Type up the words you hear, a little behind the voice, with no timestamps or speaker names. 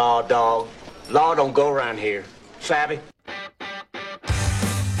law, dog. Law don't go around here. Savvy?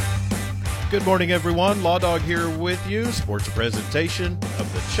 Good morning, everyone. Law Dog here with you. Sports presentation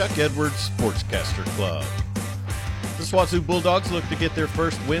of the Chuck Edwards Sportscaster Club. The SWAT Bulldogs look to get their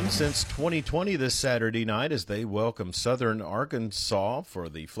first win since 2020 this Saturday night as they welcome Southern Arkansas for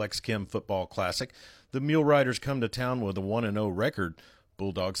the Flex Chem Football Classic. The Mule Riders come to town with a 1-0 record.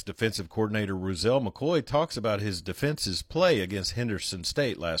 Bulldogs defensive coordinator Ruzel McCoy talks about his defense's play against Henderson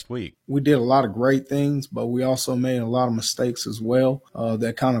State last week. We did a lot of great things, but we also made a lot of mistakes as well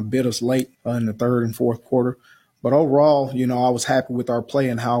that kind of bit us late in the third and fourth quarter. But overall, I was happy with our play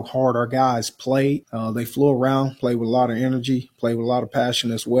and how hard our guys played. They flew around, played with a lot of energy, played with a lot of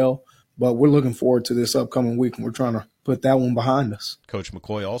passion as well. But we're looking forward to this upcoming week, and we're trying to put that one behind us. Coach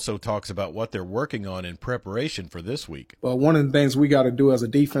McCoy also talks about what they're working on in preparation for this week. Well, one of the things we got to do as a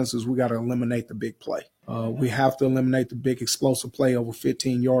defense is we got to eliminate the big play. We have to eliminate the big explosive play over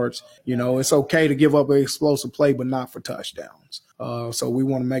 15 yards. It's okay to give up an explosive play, but not for touchdowns. So we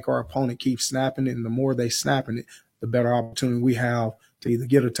want to make our opponent keep snapping it, and the more they snapping it, the better opportunity we have to either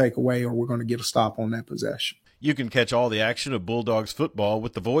get a takeaway or we're going to get a stop on that possession. You can catch all the action of Bulldogs football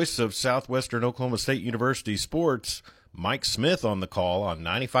with the voice of Southwestern Oklahoma State University sports, Mike Smith, on the call on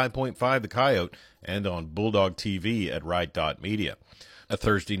 95.5 The Coyote and on Bulldog TV at Right.Media. A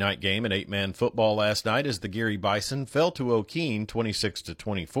Thursday night game in 8-man football last night as the Geary Bison fell to O'Keene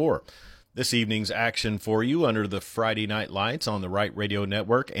 26-24. This evening's action for you under the Friday night lights on the Right Radio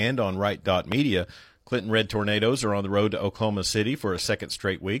Network and on Right.Media. Clinton Red Tornadoes are on the road to Oklahoma City for a second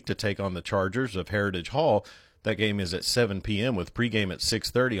straight week to take on the Chargers of Heritage Hall. That game is at 7 p.m. with pregame at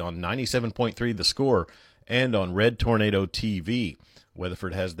 6:30 on 97.3 The Score and on Red Tornado TV.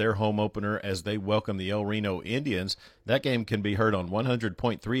 Weatherford has their home opener as they welcome the El Reno Indians. That game can be heard on 100.3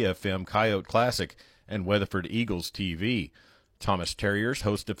 FM Coyote Classic and Weatherford Eagles TV. Thomas Terriers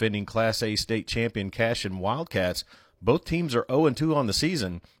host defending Class A state champion Cashin Wildcats. Both teams are 0-2 on the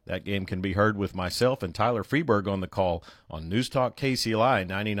season. That game can be heard with myself and Tyler Freeberg on the call on News Talk KCLI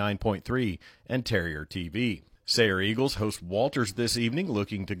 99.3 and Terrier TV. Sayre Eagles host Walters this evening,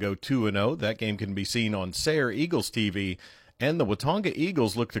 looking to go 2-0. That game can be seen on Sayre Eagles TV. And the Watonga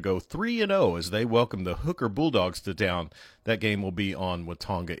Eagles look to go 3-0 as they welcome the Hooker Bulldogs to town. That game will be on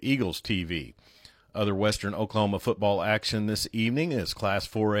Watonga Eagles TV. Other Western Oklahoma football action this evening is Class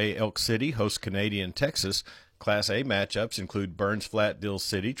 4A Elk City hosts Canadian Texas. Class A matchups include Burns Flat Dill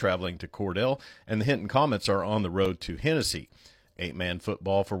City traveling to Cordell, and the Hinton Comets are on the road to Hennessy. 8-man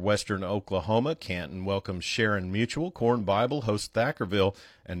football for Western Oklahoma. Canton welcomes Sharon Mutual. Corn Bible hosts Thackerville,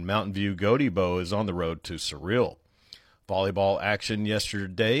 and Mountain View Godebo is on the road to Surreal. Volleyball action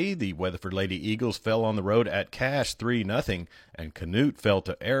yesterday. The Weatherford Lady Eagles fell on the road at Cache 3-0, and Canute fell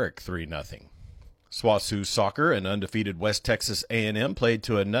to Eric 3-0. SWAT soccer and undefeated West Texas A&M played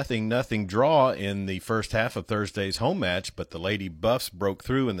to a 0-0 draw in the first half of Thursday's home match, but the Lady Buffs broke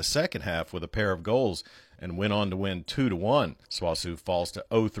through in the second half with a pair of goals and went on to win 2-1. SWAT falls to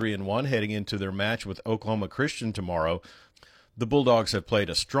 0-3-1 heading into their match with Oklahoma Christian tomorrow. The Bulldogs have played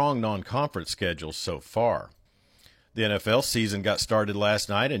a strong non-conference schedule so far. The NFL season got started last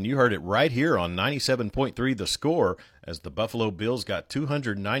night, and you heard it right here on 97.3 The Score as the Buffalo Bills got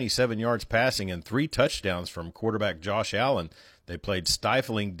 297 yards passing and 3 touchdowns from quarterback Josh Allen. They played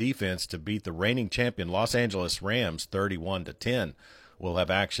stifling defense to beat the reigning champion Los Angeles Rams 31-10. We'll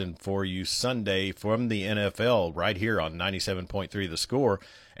have action for you Sunday from the NFL right here on 97.3 The Score.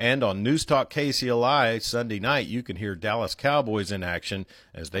 And on News Talk KCLI Sunday night, you can hear Dallas Cowboys in action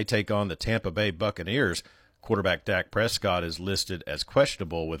as they take on the Tampa Bay Buccaneers. Quarterback Dak Prescott is listed as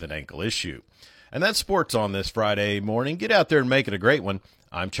questionable with an ankle issue. And that's sports on this Friday morning. Get out there and make it a great one.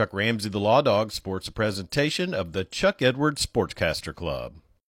 I'm Chuck Ramsey, the Law Dog. Sports a presentation of the Chuck Edwards Sportscaster Club.